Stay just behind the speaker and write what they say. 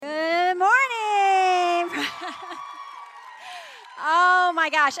my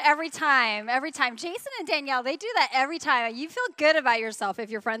gosh, every time. Jason and Danielle, they do that every time. You feel good about yourself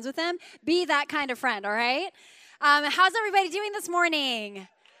if you're friends with them. Be that kind of friend, all right? How's everybody doing this morning?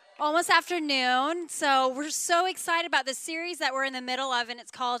 Almost afternoon. So we're so excited about the series that we're in the middle of, and it's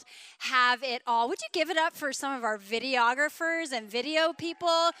called Have It All. Would you give it up for some of our videographers and video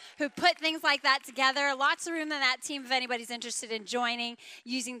people who put things like that together? Lots of room in that team if anybody's interested in joining,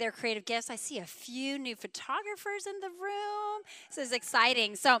 using their creative gifts. I see a few new photographers in the room. This is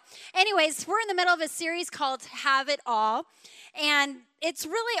exciting. So anyways, we're in the middle of a series called Have It All, and it's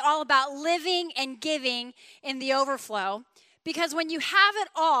really all about living and giving in the overflow. Because when you have it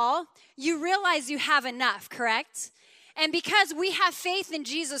all, you realize you have enough, correct? And because we have faith in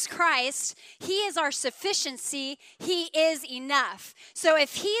Jesus Christ, He is our sufficiency. He is enough. So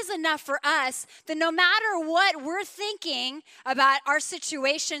if He's enough for us, then no matter what we're thinking about our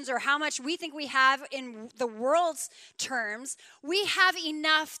situations or how much we think we have in the world's terms, we have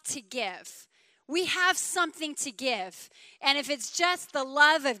enough to give. We have something to give. And if it's just the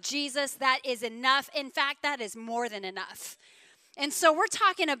love of Jesus, that is enough. In fact, that is more than enough. And so we're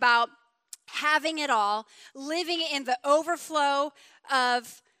talking about having it all, living in the overflow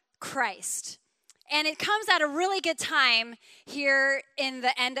of Christ. And it comes at a really good time here in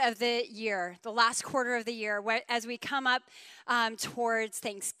the end of the year, the last quarter of the year, as we come up towards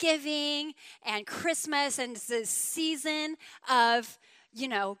Thanksgiving and Christmas, and it's this season of,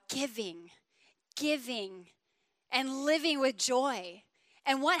 giving and living with joy.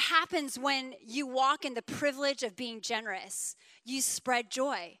 And what happens when you walk in the privilege of being generous? You spread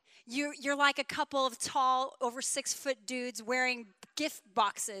joy. You're like a couple of tall, over 6-foot dudes wearing gift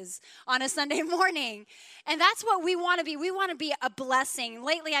boxes on a Sunday morning. And that's what we want to be. We want to be a blessing.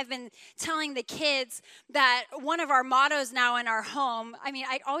 Lately, I've been telling the kids that one of our mottos now in our home,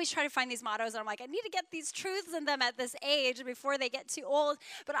 I always try to find these mottos, and I'm like, I need to get these truths in them at this age before they get too old.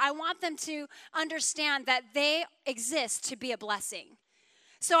 But I want them to understand that they exist to be a blessing.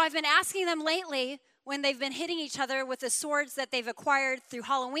 So I've been asking them lately, when they've been hitting each other with the swords that they've acquired through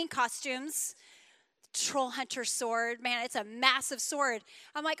Halloween costumes, troll hunter sword, man, it's a massive sword.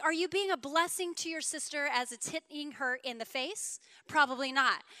 I'm like, are you being a blessing to your sister as it's hitting her in the face? Probably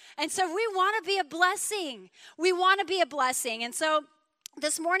not. And so we want to be a blessing. We want to be a blessing. And so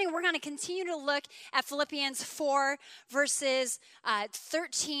this morning, we're going to continue to look at Philippians 4, verses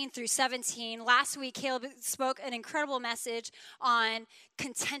 13 through 17. Last week, Caleb spoke an incredible message on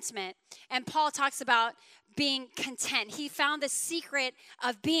contentment. And Paul talks about being content. He found the secret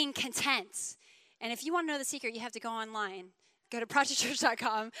of being content. And if you want to know the secret, you have to go online. Go to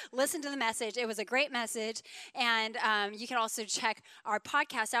projectchurch.com, listen to the message. It was a great message. And you can also check our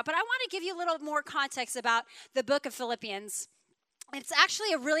podcast out. But I want to give you a little more context about the book of Philippians. It's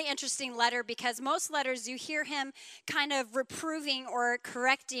actually a really interesting letter because most letters you hear him kind of reproving or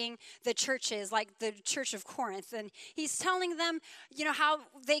correcting the churches, like the church of Corinth. And he's telling them, how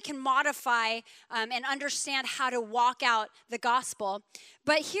they can modify and understand how to walk out the gospel.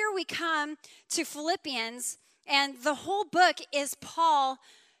 But here we come to Philippians, and the whole book is Paul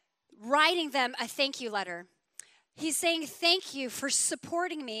writing them a thank you letter. He's saying, thank you for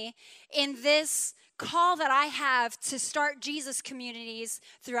supporting me in this call that I have to start Jesus communities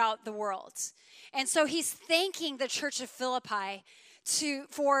throughout the world. And so he's thanking the church of Philippi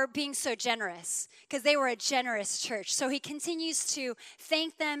for being so generous, because they were a generous church. So he continues to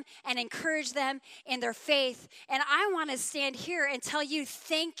thank them and encourage them in their faith. And I want to stand here and tell you,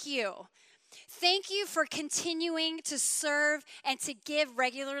 thank you. Thank you for continuing to serve and to give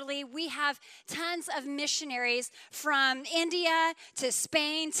regularly. We have tons of missionaries from India to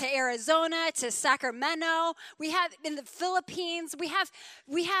Spain to Arizona to Sacramento. We have in the Philippines. We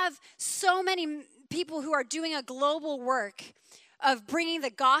have so many people who are doing a global work of bringing the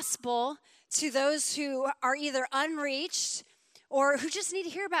gospel to those who are either unreached or who just need to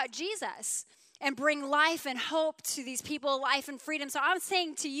hear about Jesus and bring life and hope to these people, life and freedom. So I'm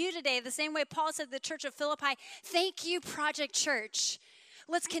saying to you today, the same way Paul said to the church of Philippi, thank you, Project Church.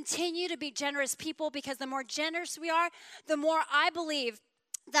 Let's continue to be generous people, because the more generous we are, the more I believe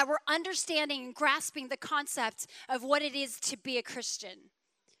that we're understanding and grasping the concept of what it is to be a Christian.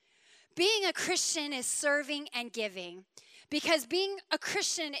 Being a Christian is serving and giving, because being a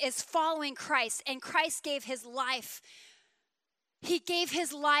Christian is following Christ, and Christ gave his life. He gave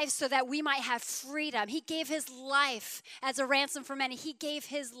his life so that we might have freedom. He gave his life as a ransom for many. He gave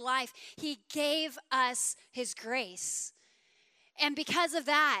his life. He gave us his grace. And because of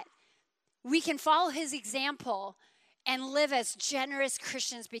that, we can follow his example and live as generous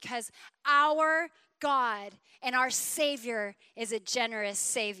Christians, because our God and our Savior is a generous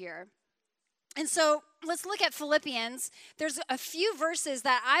Savior. And so let's look at Philippians. There's a few verses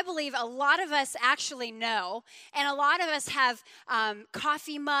that I believe a lot of us actually know, and a lot of us have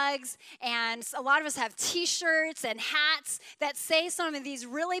coffee mugs, and a lot of us have t-shirts and hats that say some of these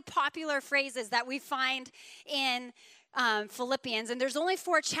really popular phrases that we find in Philippians. And there's only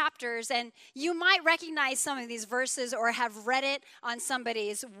 4 chapters, and you might recognize some of these verses or have read it on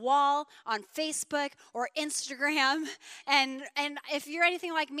somebody's wall, on Facebook or Instagram. And if you're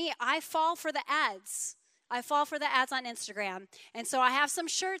anything like me, I fall for the ads. I fall for the ads on Instagram. And so I have some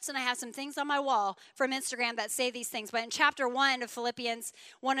shirts and I have some things on my wall from Instagram that say these things. But in chapter 1 of Philippians,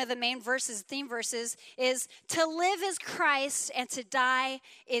 one of the main verses, theme verses, is to live is Christ and to die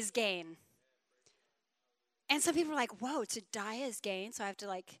is gain. And some people are like, whoa, to die is gain, so I have to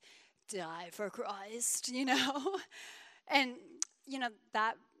die for Christ, And,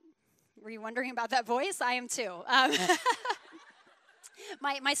 that, were you wondering about that voice? I am too.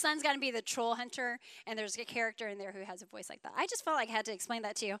 My son's got to be the troll hunter, and there's a character in there who has a voice like that. I just felt like I had to explain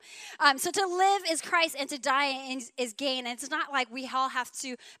that to you. So to live is Christ, and to die is gain. And it's not like we all have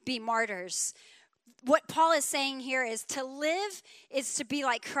to be martyrs. What Paul is saying here is to live is to be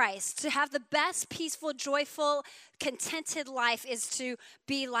like Christ. To have the best, peaceful, joyful, contented life is to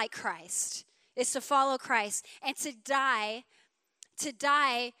be like Christ, is to follow Christ. And to die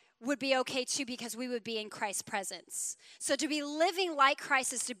would be okay too, because we would be in Christ's presence. So to be living like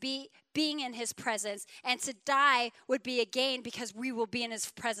Christ is to be being in his presence, and to die would be a gain because we will be in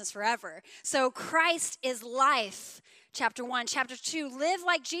his presence forever. So Christ is life. Chapter 1. Chapter 2, live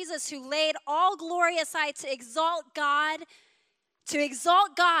like Jesus, who laid all glory aside to exalt God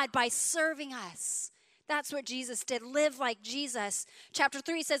by serving us. That's what Jesus did. Live like Jesus. Chapter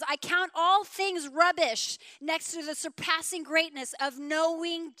 3 says, I count all things rubbish next to the surpassing greatness of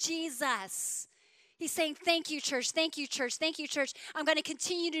knowing Jesus. He's saying, thank you, church. Thank you, church. Thank you, church. I'm going to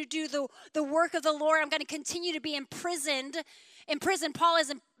continue to do the work of the Lord. I'm going to continue to be imprisoned. Paul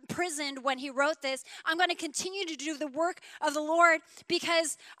is imprisoned when he wrote this. I'm going to continue to do the work of the Lord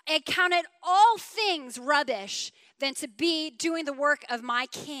because I counted all things rubbish than to be doing the work of my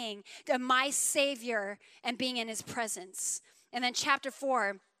King, of my Savior, and being in his presence. And then chapter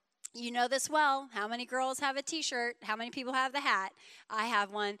 4, you know this well. How many girls have a t-shirt? How many people have the hat? I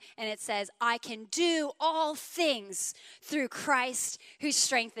have one, and it says, I can do all things through Christ who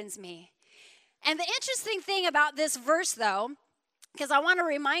strengthens me. And the interesting thing about this verse, though, because I want to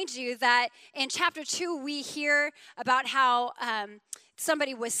remind you that in chapter 2, we hear about how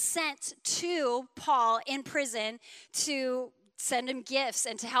somebody was sent to Paul in prison to send him gifts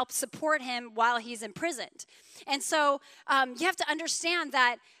and to help support him while he's imprisoned. And so you have to understand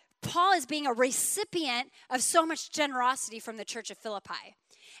that Paul is being a recipient of so much generosity from the church of Philippi.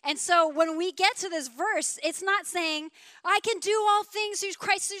 And so when we get to this verse, it's not saying, I can do all things through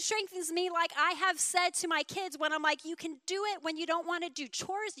Christ who strengthens me, like I have said to my kids when I'm like, you can do it when you don't want to do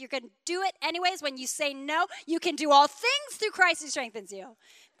chores. You can do it anyways. When you say no, you can do all things through Christ who strengthens you.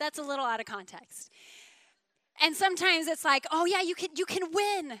 That's a little out of context. And sometimes it's like, oh yeah, you can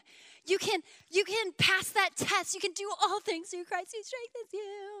win. You can pass that test. You can do all things through Christ who strengthens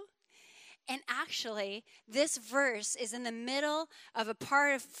you. And actually, this verse is in the middle of a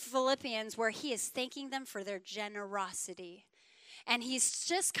part of Philippians where he is thanking them for their generosity. And he's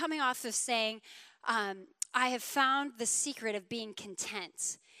just coming off of saying, I have found the secret of being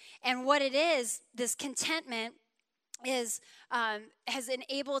content. And what it is, this contentment is has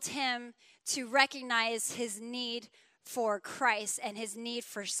enabled him to recognize his need for Christ and his need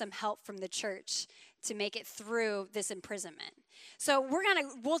for some help from the church to make it through this imprisonment. So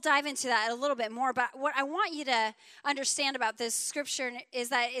we'll dive into that a little bit more, but what I want you to understand about this scripture is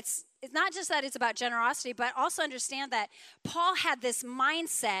that it's not just that it's about generosity, but also understand that Paul had this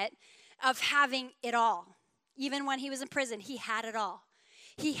mindset of having it all. Even when he was in prison, he had it all.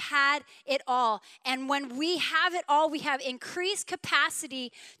 He had it all. And when we have it all, we have increased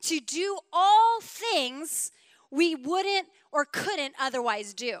capacity to do all things we wouldn't or couldn't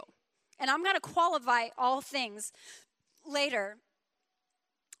otherwise do. And I'm going to qualify all things later.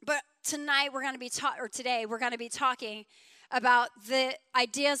 But today we're going to be talking about the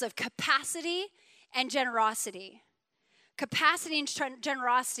ideas of capacity and generosity. Capacity and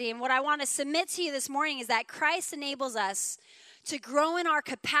generosity. And what I want to submit to you this morning is that Christ enables us to grow in our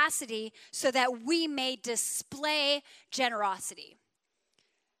capacity so that we may display generosity.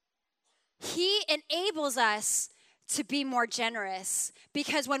 He enables us to be more generous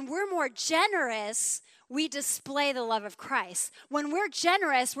because when we're more generous, we display the love of Christ. When we're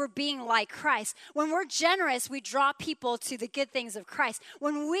generous, we're being like Christ. When we're generous, we draw people to the good things of Christ.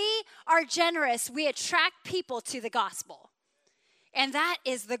 When we are generous, we attract people to the gospel. And that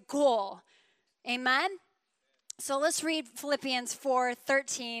is the goal Amen? So let's read Philippians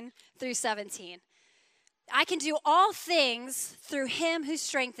 4:13 through 17. I can do all things through him who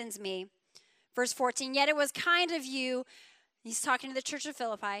strengthens me. Verse 14, yet it was kind of you, he's talking to the church of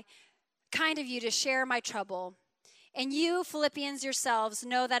Philippi, kind of you to share my trouble. And you, Philippians yourselves,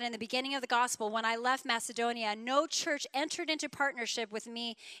 know that in the beginning of the gospel, when I left Macedonia, no church entered into partnership with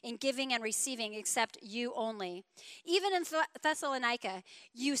me in giving and receiving except you only. Even in Thessalonica,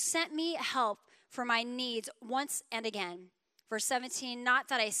 you sent me help for my needs once and again. Verse 17, not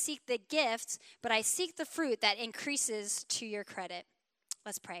that I seek the gift, but I seek the fruit that increases to your credit.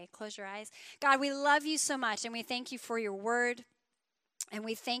 Let's pray. Close your eyes. God, we love you so much, and we thank you for your word. And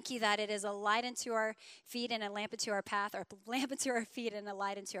we thank you that it is a light unto our feet and a lamp unto our path, or a lamp unto our feet and a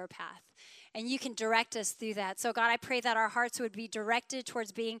light unto our path. And you can direct us through that. So, God, I pray that our hearts would be directed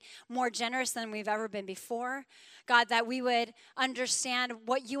towards being more generous than we've ever been before. God, that we would understand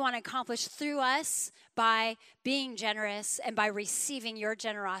what you want to accomplish through us by being generous and by receiving your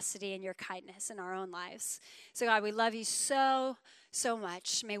generosity and your kindness in our own lives. So, God, we love you so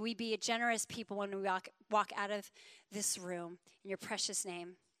much. May we be a generous people when we walk out of this room. In your precious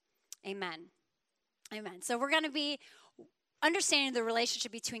name, amen. Amen. So we're going to be understanding the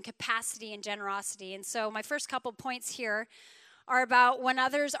relationship between capacity and generosity. And so my first couple points here are about when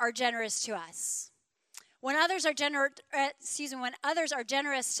others are generous to us. When others are generous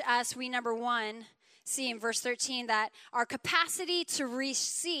to us, we, number one, see in verse 13 that our capacity to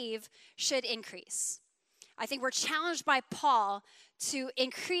receive should increase. I think we're challenged by Paul to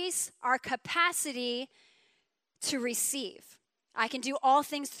increase our capacity to receive. I can do all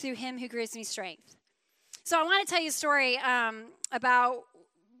things through him who gives me strength. So I want to tell you a story about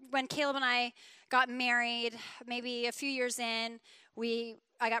when Caleb and I got married. Maybe a few years in,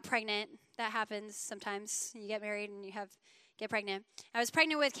 I got pregnant. That happens sometimes. You get married and get pregnant. I was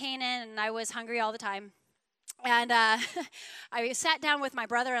pregnant with Canaan, and I was hungry all the time. And I sat down with my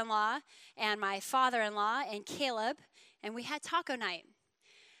brother-in-law and my father-in-law and Caleb, and we had taco night.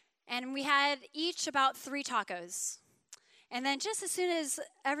 And we had each about 3 tacos. And then just as soon as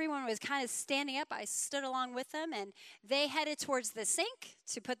everyone was kind of standing up, I stood along with them, and they headed towards the sink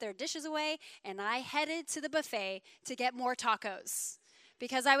to put their dishes away, and I headed to the buffet to get more tacos.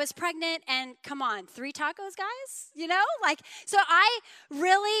 Because I was pregnant, and come on, 3 tacos, guys? So I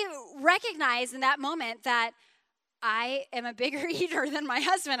really recognized in that moment that I am a bigger eater than my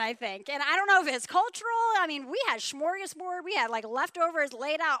husband, I think. And I don't know if it's cultural. I mean, we had smorgasbord. We had leftovers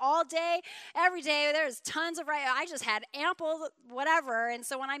laid out all day, every day. There's tons of rice. I just had ample whatever. And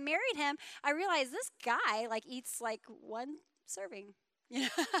so when I married him, I realized this guy eats 1 serving.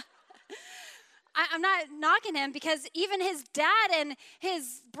 I'm not knocking him because even his dad and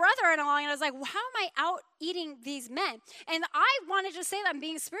his brother-in-law, and I was like, well, how am I out eating these men? And I wanted to say that I'm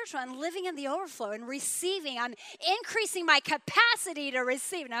being spiritual. I'm living in the overflow and receiving. I'm increasing my capacity to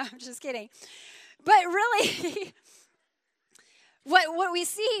receive. No, I'm just kidding. But really, what we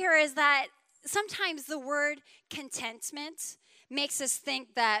see here is that sometimes the word contentment makes us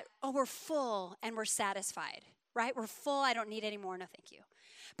think that, we're full and we're satisfied, right? We're full. I don't need any more. No, thank you.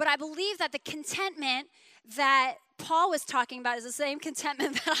 But I believe that the contentment that Paul was talking about is the same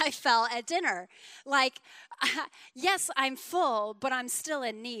contentment that I felt at dinner. Yes, I'm full, but I'm still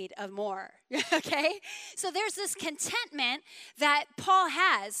in need of more, okay? So there's this contentment that Paul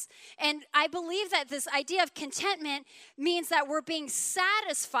has, and I believe that this idea of contentment means that we're being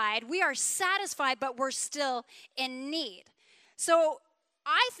satisfied. We are satisfied, but we're still in need. So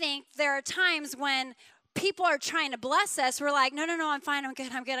I think there are times when people are trying to bless us, we're like, no, I'm fine, I'm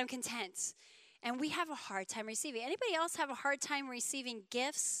good, I'm content. And we have a hard time receiving. Anybody else have a hard time receiving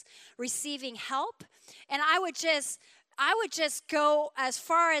gifts, receiving help? And I would just go as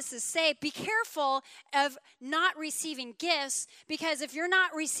far as to say, be careful of not receiving gifts, because if you're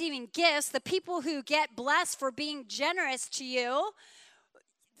not receiving gifts, the people who get blessed for being generous to you,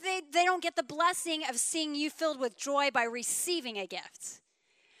 they don't get the blessing of seeing you filled with joy by receiving a gift.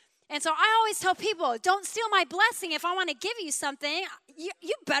 And so I always tell people, don't steal my blessing. If I want to give you something,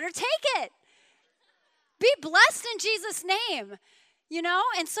 you better take it. Be blessed in Jesus' name,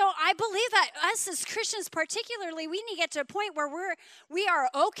 And so I believe that us as Christians particularly, we need to get to a point where we are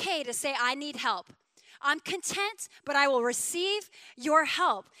okay to say, I need help. I'm content, but I will receive your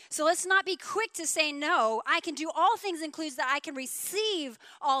help. So let's not be quick to say no. I can do all things includes that I can receive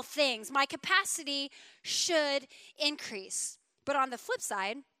all things. My capacity should increase. But on the flip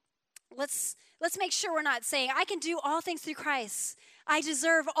side, let's make sure we're not saying, I can do all things through Christ. I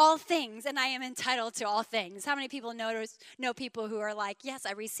deserve all things, and I am entitled to all things. How many people know people who are like, yes,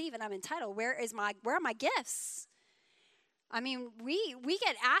 I receive and I'm entitled. Where are my gifts? I mean, we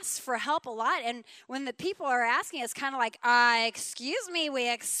get asked for help a lot, and when the people are asking, it's kind of like, excuse me,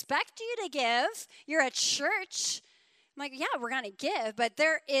 we expect you to give. You're a church. I'm like, yeah, we're going to give, but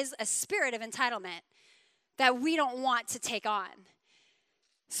there is a spirit of entitlement that we don't want to take on.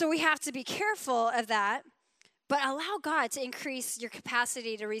 So we have to be careful of that, but allow God to increase your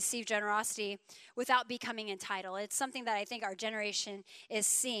capacity to receive generosity without becoming entitled. It's something that I think our generation is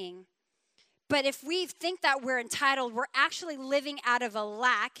seeing. But if we think that we're entitled, we're actually living out of a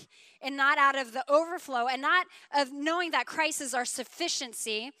lack and not out of the overflow, and not of knowing that Christ is our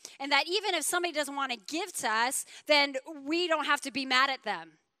sufficiency, and that even if somebody doesn't want to give to us, then we don't have to be mad at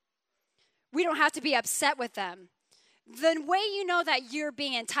them. We don't have to be upset with them. The way you know that you're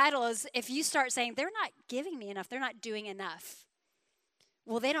being entitled is if you start saying, they're not giving me enough, they're not doing enough.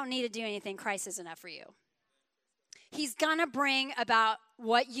 Well, they don't need to do anything. Christ is enough for you. He's going to bring about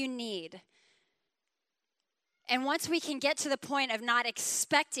what you need. And once we can get to the point of not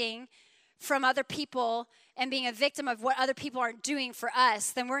expecting from other people and being a victim of what other people aren't doing for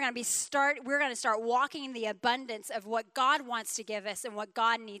us, then we're going to start walking in the abundance of what God wants to give us and what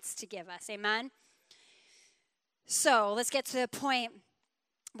God needs to give us. Amen? So let's get to the point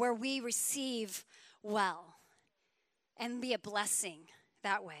where we receive well and be a blessing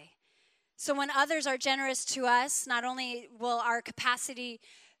that way. So when others are generous to us, not only will our capacity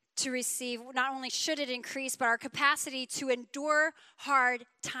to receive, not only should it increase, but our capacity to endure hard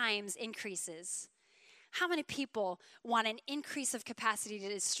times increases. How many people want an increase of capacity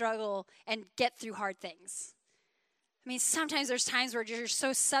to struggle and get through hard things? I mean, sometimes there's times where you're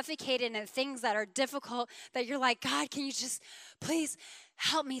so suffocated in things that are difficult that you're like, God, can you just please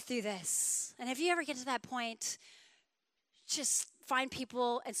help me through this? And if you ever get to that point, just find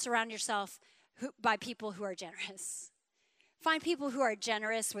people and surround yourself by people who are generous. Find people who are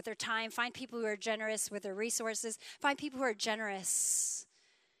generous with their time. Find people who are generous with their resources. Find people who are generous.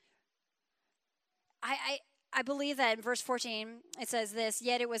 I believe that in verse 14, it says this,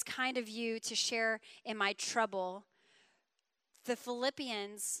 yet it was kind of you to share in my trouble. The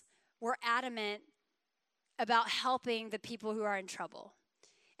Philippians were adamant about helping the people who are in trouble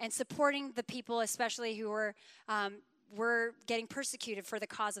and supporting the people, especially who were getting persecuted for the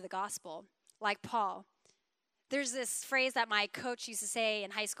cause of the gospel, like Paul. There's this phrase that my coach used to say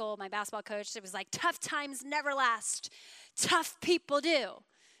in high school, my basketball coach. It was like, tough times never last. Tough people do,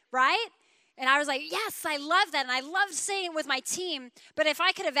 right? And I was like, yes, I love that. And I love saying it with my team. But if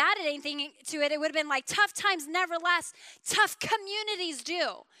I could have added anything to it, it would have been like, tough times never last. Tough communities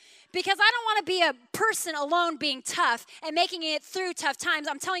do. Because I don't want to be a person alone being tough and making it through tough times.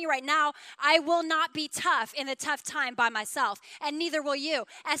 I'm telling you right now, I will not be tough in a tough time by myself, and neither will you.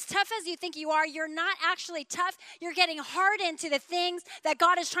 As tough as you think you are, you're not actually tough. You're getting hardened to the things that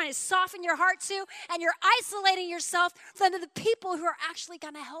God is trying to soften your heart to, and you're isolating yourself from the people who are actually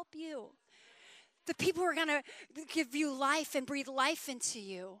going to help you. The people who are going to give you life and breathe life into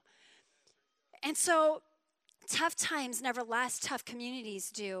you. And so, tough times never last, tough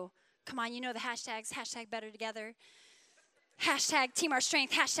communities do. Come on, you know the hashtags, hashtag better together, hashtag team our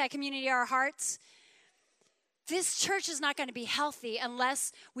strength, hashtag community our hearts. This church is not going to be healthy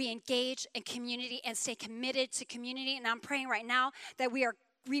unless we engage in community and stay committed to community. And I'm praying right now that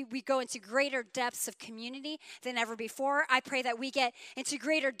we go into greater depths of community than ever before. I pray that we get into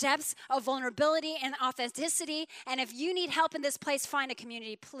greater depths of vulnerability and authenticity. And if you need help in this place, find a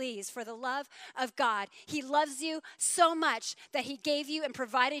community, please, for the love of God. He loves you so much that he gave you and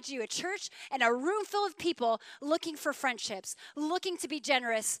provided you a church and a room full of people looking for friendships, looking to be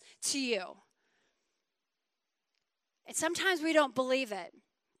generous to you. And sometimes we don't believe it.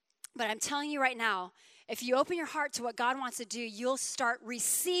 But I'm telling you right now, if you open your heart to what God wants to do, you'll start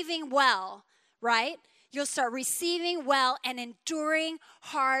receiving well, right? You'll start receiving well and enduring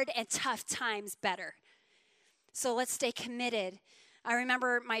hard and tough times better. So let's stay committed. I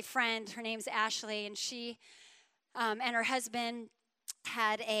remember my friend, her name's Ashley, and she and her husband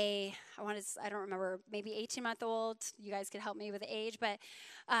had I don't remember, maybe 18-month-old. You guys could help me with the age, but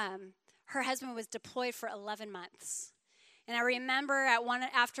her husband was deployed for 11 months. And I remember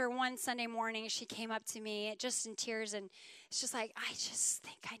after one Sunday morning, she came up to me just in tears, and it's just like, I just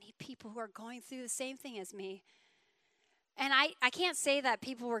think I need people who are going through the same thing as me. And I can't say that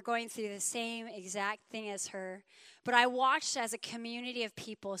people were going through the same exact thing as her, but I watched as a community of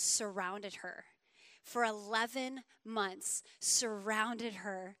people surrounded her for 11 months, surrounded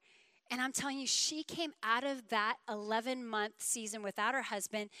her, And I'm telling you, she came out of that 11-month season without her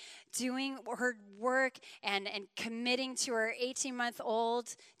husband, doing her work and committing to her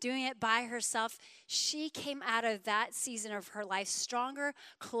 18-month-old, doing it by herself. She came out of that season of her life stronger,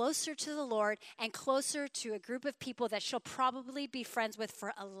 closer to the Lord, and closer to a group of people that she'll probably be friends with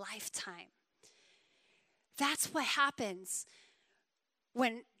for a lifetime. That's what happens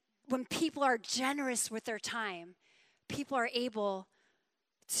when people are generous with their time. People are able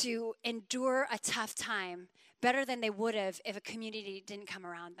to endure a tough time better than they would have if a community didn't come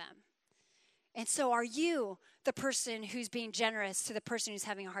around them. And so are you the person who's being generous to the person who's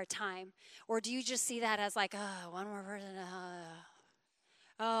having a hard time? Or do you just see that as like, oh, one more person,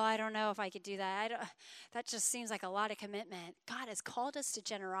 I don't know if I could do that. That just seems like a lot of commitment. God has called us to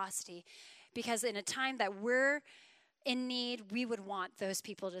generosity because in a time that we're in need, we would want those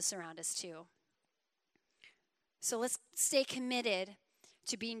people to surround us too. So let's stay committed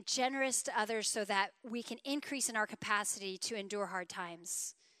to being generous to others so that we can increase in our capacity to endure hard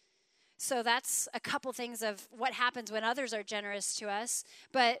times. So that's a couple things of what happens when others are generous to us.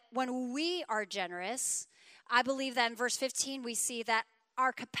 But when we are generous, I believe that in verse 15 we see that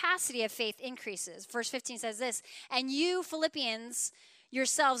our capacity of faith increases. Verse 15 says this, "And you, Philippians,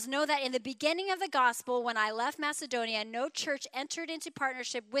 yourselves know that in the beginning of the gospel, when I left Macedonia, no church entered into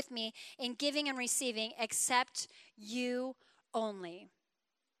partnership with me in giving and receiving except you only."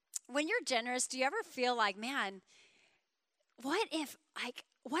 When you're generous, do you ever feel like, man, what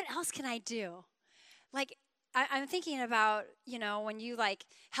else can I do? Like, I'm thinking about, when you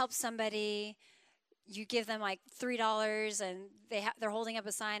help somebody, you give them $3 and they're holding up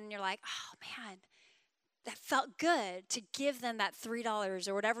a sign and you're like, oh man, that felt good to give them that $3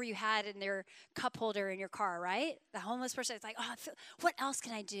 or whatever you had in their cup holder in your car, right? The homeless person, it's like, what else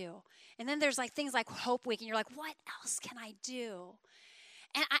can I do? And then there's things like Hope Week and you're like, what else can I do?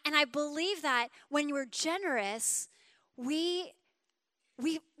 And I believe that when you're generous, we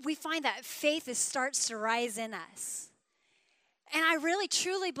find that faith starts to rise in us. And I really,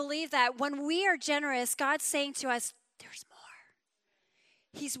 truly believe that when we are generous, God's saying to us, there's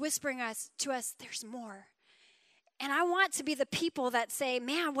more. He's whispering to us, there's more. And I want to be the people that say,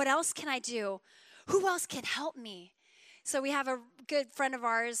 man, what else can I do? Who else can help me? So we have a good friend of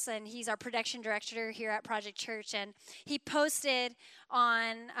ours, and he's our production director here at Project Church, and he posted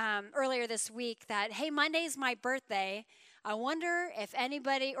on earlier this week that, hey, Monday's my birthday. I wonder if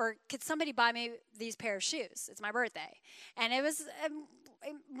anybody, or could somebody buy me these pair of shoes? It's my birthday. And it was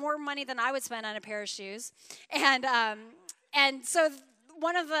more money than I would spend on a pair of shoes. And so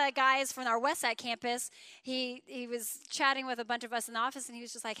one of the guys from our Westside campus, he was chatting with a bunch of us in the office, and he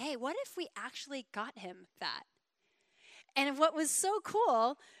was just like, hey, what if we actually got him that? And what was so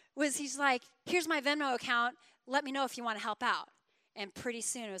cool was he's like, here's my Venmo account. Let me know if you want to help out. And pretty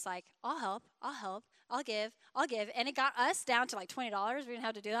soon it was like, I'll help, I'll give. And it got us down to $20. We didn't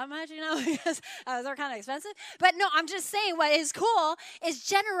have to do that much, because they're kind of expensive. But no, I'm just saying what is cool is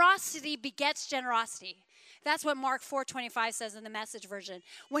generosity begets generosity. That's what Mark 4:25 says in the Message version.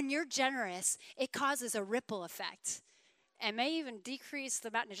 When you're generous, it causes a ripple effect and may even decrease the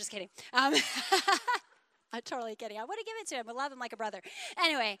amount. No, just kidding. I'm totally kidding. I want to give it to him. I love him like a brother.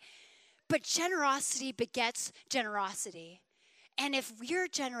 Anyway, but generosity begets generosity. And if you're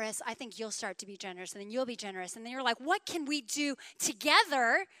generous, I think you'll start to be generous, and then you'll be generous. And then you're like, what can we do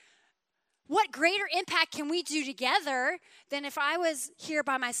together? What greater impact can we do together than if I was here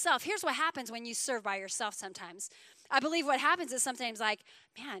by myself? Here's what happens when you serve by yourself sometimes. I believe what happens is sometimes man,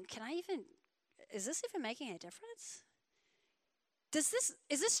 is this even making a difference?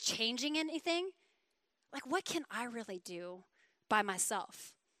 Is this changing anything? What can I really do by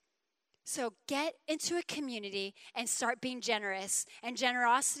myself? So get into a community and start being generous. And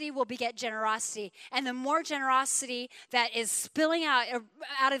generosity will beget generosity. And the more generosity that is spilling out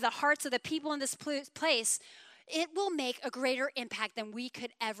of the hearts of the people in this place, it will make a greater impact than we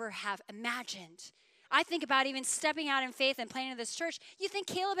could ever have imagined. I think about even stepping out in faith and planting this church. You think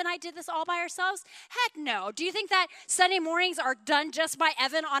Caleb and I did this all by ourselves? Heck no. Do you think that Sunday mornings are done just by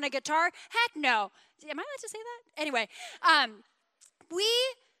Evan on a guitar? Heck no. Am I allowed to say that? Anyway,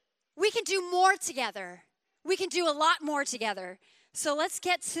 we can do more together. We can do a lot more together. So let's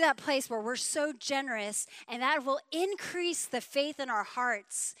get to that place where we're so generous, and that will increase the faith in our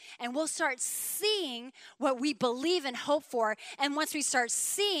hearts. And we'll start seeing what we believe and hope for. And once we start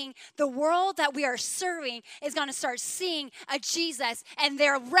seeing, the world that we are serving is going to start seeing a Jesus, and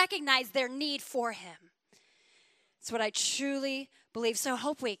they'll recognize their need for him. It's what I truly believe. So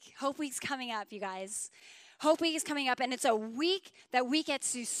Hope Week's coming up, you guys. Hope Week is coming up, and it's a week that we get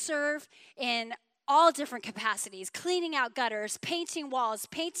to serve in all different capacities, cleaning out gutters, painting walls,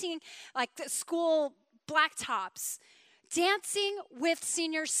 painting like the school blacktops, dancing with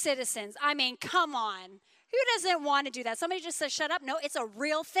senior citizens. I mean, come on. Who doesn't want to do that? Somebody just says, shut up. No, it's a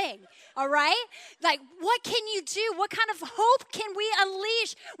real thing, all right? Like, what can you do? What kind of hope can we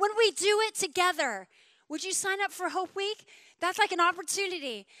unleash when we do it together? Would you sign up for Hope Week? That's like an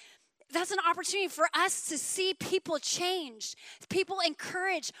opportunity. That's an opportunity for us to see people changed, people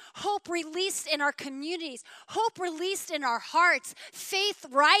encouraged, hope released in our communities, hope released in our hearts, faith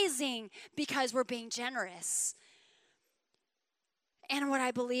rising because we're being generous. And what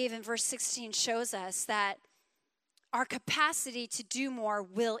I believe in verse 16 shows us that our capacity to do more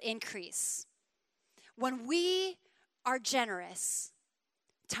will increase. When we are generous,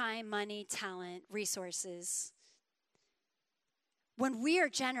 time, money, talent, resources, when we are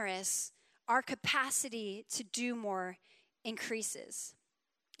generous, our capacity to do more increases.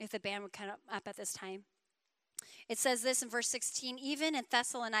 If the band would come up at this time. It says this in verse 16, even in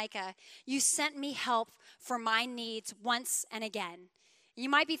Thessalonica, you sent me help for my needs once and again. You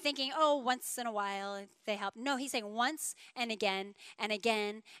might be thinking, oh, once in a while they help. No, he's saying once and again and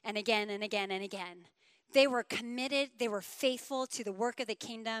again and again and again and again. They were committed, they were faithful to the work of the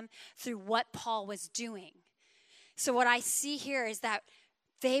kingdom through what Paul was doing. So what I see here is that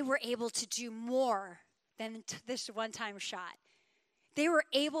they were able to do more than this one-time shot. They were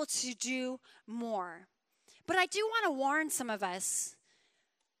able to do more. But I do want to warn some of us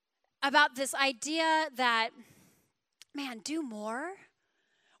about this idea that, man, do more.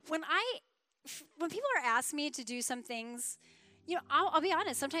 When people are asking me to do some things, you know, I'll be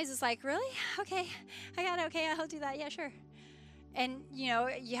honest. Sometimes it's like, really? Okay, I got it. Okay, I'll do that. Yeah, sure. And, you know,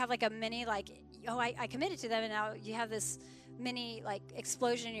 you have like a mini, like, oh, I committed to them, and now you have this mini, like,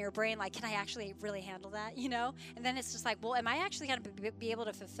 explosion in your brain, like, can I actually really handle that, you know? And then it's just like, well, am I actually going to be able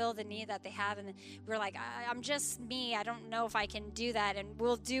to fulfill the need that they have? And we're like, I'm just me. I don't know if I can do that. And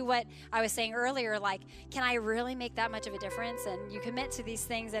we'll do what I was saying earlier, like, can I really make that much of a difference? And you commit to these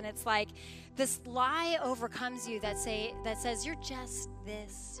things, and it's like this lie overcomes you that says, you're just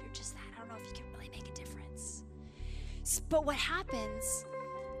this, you're just that. I don't know if you can really make a difference. But what happens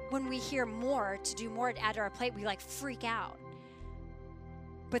when we hear more, to do more to add to our plate, we like freak out.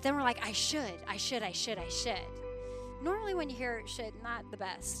 But then we're like, I should. Normally when you hear should, not the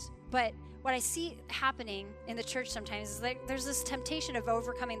best. But what I see happening in the church sometimes is like there's this temptation of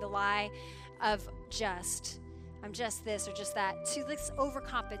overcoming the lie of I'm just this or just that, to this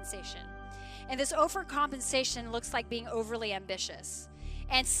overcompensation. And this overcompensation looks like being overly ambitious.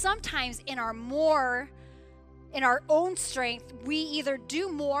 And sometimes in our own strength, we either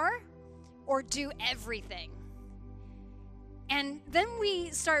do more or do everything. And then we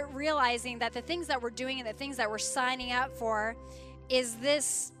start realizing that the things that we're doing and the things that we're signing up for is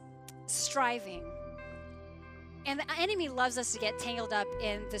this striving. And the enemy loves us to get tangled up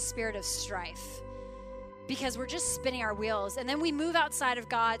in the spirit of strife because we're just spinning our wheels. And then we move outside of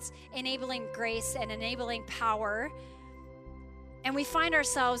God's enabling grace and enabling power, and we find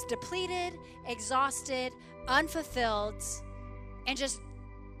ourselves depleted, exhausted, unfulfilled, and just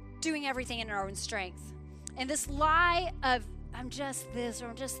doing everything in our own strength. And this lie of I'm just this or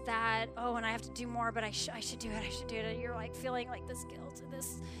I'm just that, oh, and I have to do more, but I should do it, and you're like feeling like this guilt and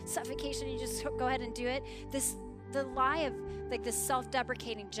this suffocation, and you just go ahead and do it. The lie of like this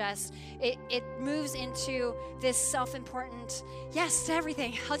self-deprecating it moves into this self-important, yes to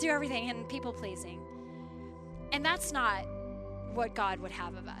everything, I'll do everything, and people-pleasing. And that's not what God would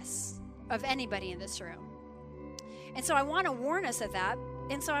have of us, of anybody in this room. And so I want to warn us of that.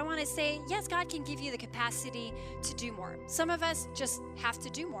 And so I want to say, yes, God can give you the capacity to do more. Some of us just have to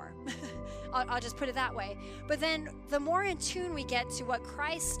do more. I'll just put it that way. But then the more in tune we get to what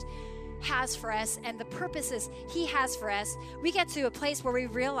Christ has for us and the purposes he has for us, we get to a place where we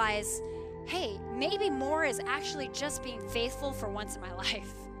realize, hey, maybe more is actually just being faithful for once in my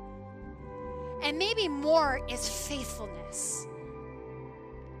life. And maybe more is faithfulness.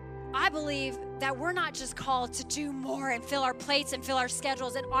 I believe that we're not just called to do more and fill our plates and fill our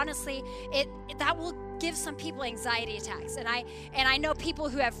schedules. And honestly, that will give some people anxiety attacks. And I know people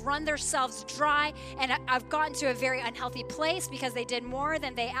who have run themselves dry and have gotten to a very unhealthy place because they did more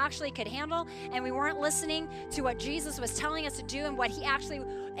than they actually could handle. And we weren't listening to what Jesus was telling us to do and what he actually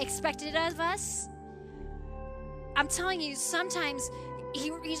expected of us. I'm telling you, sometimes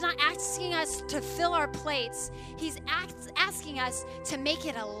He's not asking us to fill our plates. He's asking us to make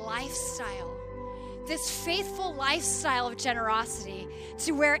it a lifestyle. This faithful lifestyle of generosity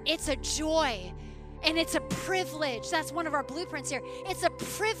to where it's a joy and it's a privilege. That's one of our blueprints here. It's a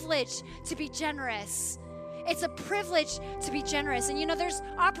privilege to be generous. It's a privilege to be generous. And there's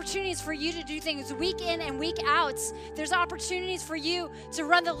opportunities for you to do things week in and week out. There's opportunities for you to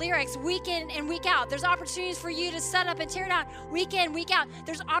run the lyrics week in and week out. There's opportunities for you to set up and tear down week in, week out.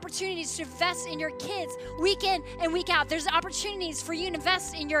 There's opportunities to invest in your kids week in and week out. There's opportunities for you to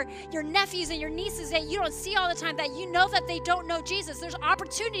invest in your nephews and your nieces that you don't see all the time, that you know that they don't know Jesus. There's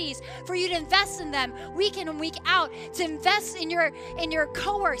opportunities for you to invest in them week in and week out, to invest in your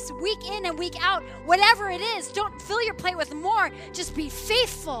coworkers week in and week out. Whatever it is, don't fill your plate with more. Just be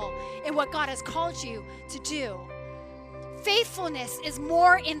faithful in what God has called you to do. Faithfulness is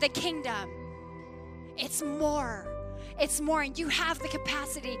more in the kingdom. It's more. It's more, and you have the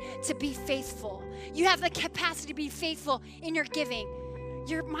capacity to be faithful. You have the capacity to be faithful in your giving.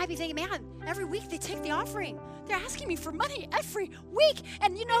 You might be thinking, man, every week they take the offering. They're asking me for money every week.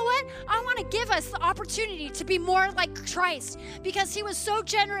 And you know what? I want to give us the opportunity to be more like Christ, because he was so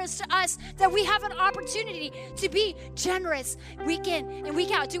generous to us that we have an opportunity to be generous week in and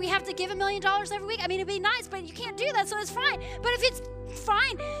week out. Do we have to give $1 million every week? I mean, it'd be nice, but you can't do that, so it's fine. But if it's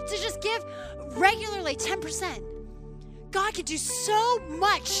fine to just give regularly 10%, God could do so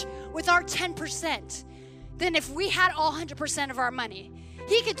much with our 10% than if we had all 100% of our money.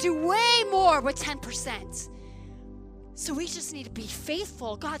 He could do way more with 10%. So we just need to be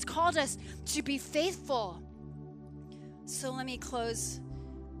faithful. God's called us to be faithful. So let me close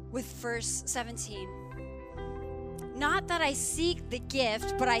with verse 17. Not that I seek the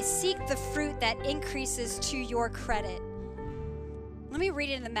gift, but I seek the fruit that increases to your credit. Let me read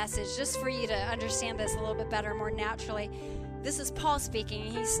it in the Message just for you to understand this a little bit better, more naturally. This is Paul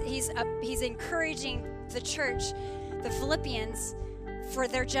speaking. He's encouraging the church, the Philippians, for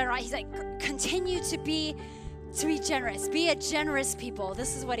their generosity. He's like, continue to be generous. Be a generous people.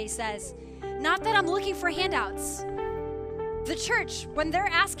 This is what he says. Not that I'm looking for handouts. The church, when they're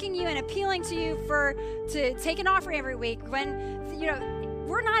asking you and appealing to you to take an offering every week,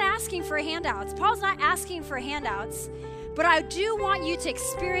 we're not asking for handouts. Paul's not asking for handouts. But I do want you to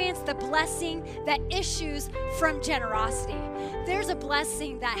experience the blessing that issues from generosity. There's a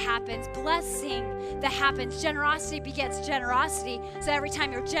blessing that happens. Generosity begets generosity. So every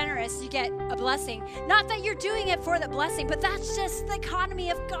time you're generous, you get a blessing. Not that you're doing it for the blessing, but that's just the economy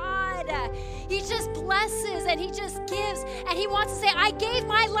of God. He just blesses and he just gives. And he wants to say, I gave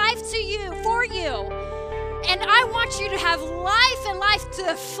my life to you, for you. And I want you to have life and life to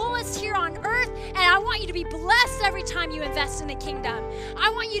the fullest here on earth. And I want you to be blessed every time you invest in the kingdom.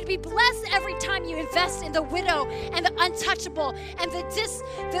 I want you to be blessed every time you invest in the widow and the untouchable and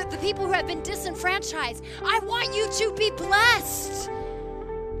the people who have been disenfranchised. I want you to be blessed.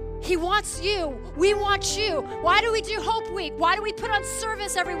 He wants you. We want you. Why do we do Hope Week? Why do we put on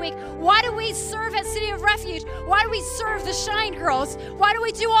service every week? Why do we serve at City of Refuge? Why do we serve the Shine Girls? Why do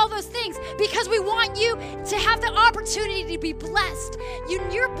we do all those things? Because we want you to have the opportunity to be blessed.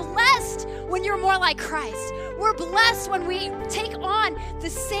 You're blessed when you're more like Christ. We're blessed when we take on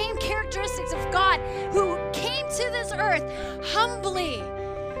the same characteristics of God, who came to this earth humbly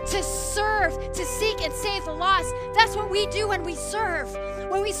to serve, to seek and save the lost. That's what we do when we serve.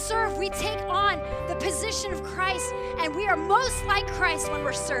 When we serve, we take on the position of Christ, and we are most like Christ when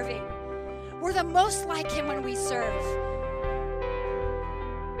we're serving. We're the most like him when we serve.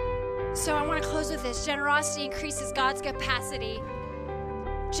 So I want to close with this. Generosity increases God's capacity.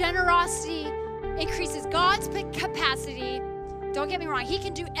 Generosity increases God's capacity. Don't get me wrong, he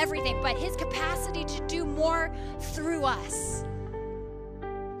can do everything, but his capacity to do more through us.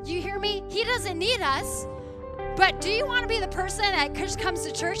 You hear me? He doesn't need us. But do you want to be the person that just comes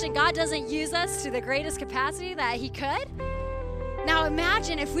to church and God doesn't use us to the greatest capacity that he could? Now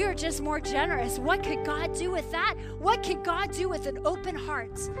imagine if we were just more generous. What could God do with that? What could God do with an open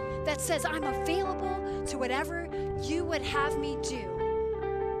heart that says, I'm available to whatever you would have me do?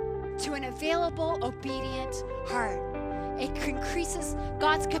 To an available, obedient heart. It increases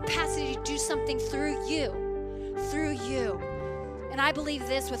God's capacity to do something through you. Through you. And I believe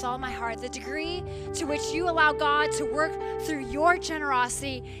this with all my heart. The degree to which you allow God to work through your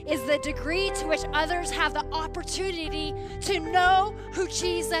generosity is the degree to which others have the opportunity to know who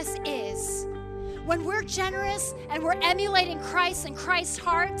Jesus is. When we're generous and we're emulating Christ and Christ's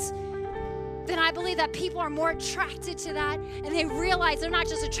heart, then I believe that people are more attracted to that, and they realize they're not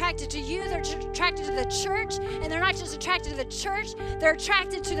just attracted to you, they're attracted to the church, and they're not just attracted to the church, they're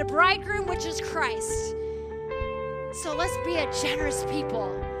attracted to the bridegroom, which is Christ. So let's be a generous people.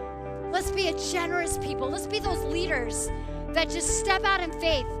 Let's be a generous people. Let's be those leaders that just step out in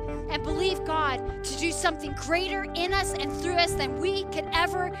faith and believe God to do something greater in us and through us than we could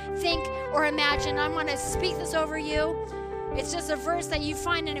ever think or imagine. I want to speak this over you. It's just a verse that you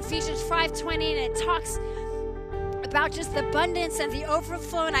find in Ephesians 5:20, and it talks about just the abundance and the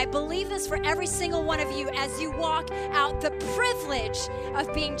overflow. And I believe this for every single one of you as you walk out the privilege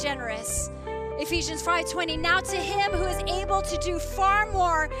of being generous. Ephesians 5:20, now to him who is able to do far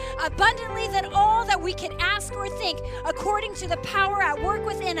more abundantly than all that we can ask or think, according to the power at work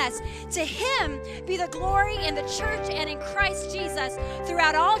within us, to him be the glory in the church and in Christ Jesus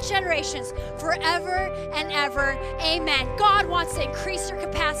throughout all generations, forever and ever. Amen. God wants to increase your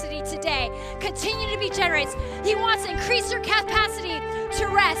capacity today. Continue to be generous. He wants to increase your capacity to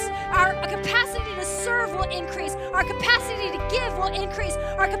rest. Our capacity to serve will increase. Our capacity to give will increase.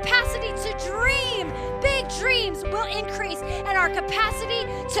 Our capacity to dream big dreams will increase. And our capacity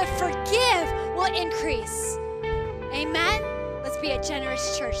to forgive will increase. Amen? Let's be a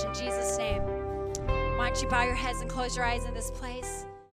generous church in Jesus' name. Why don't you bow your heads and close your eyes in this place?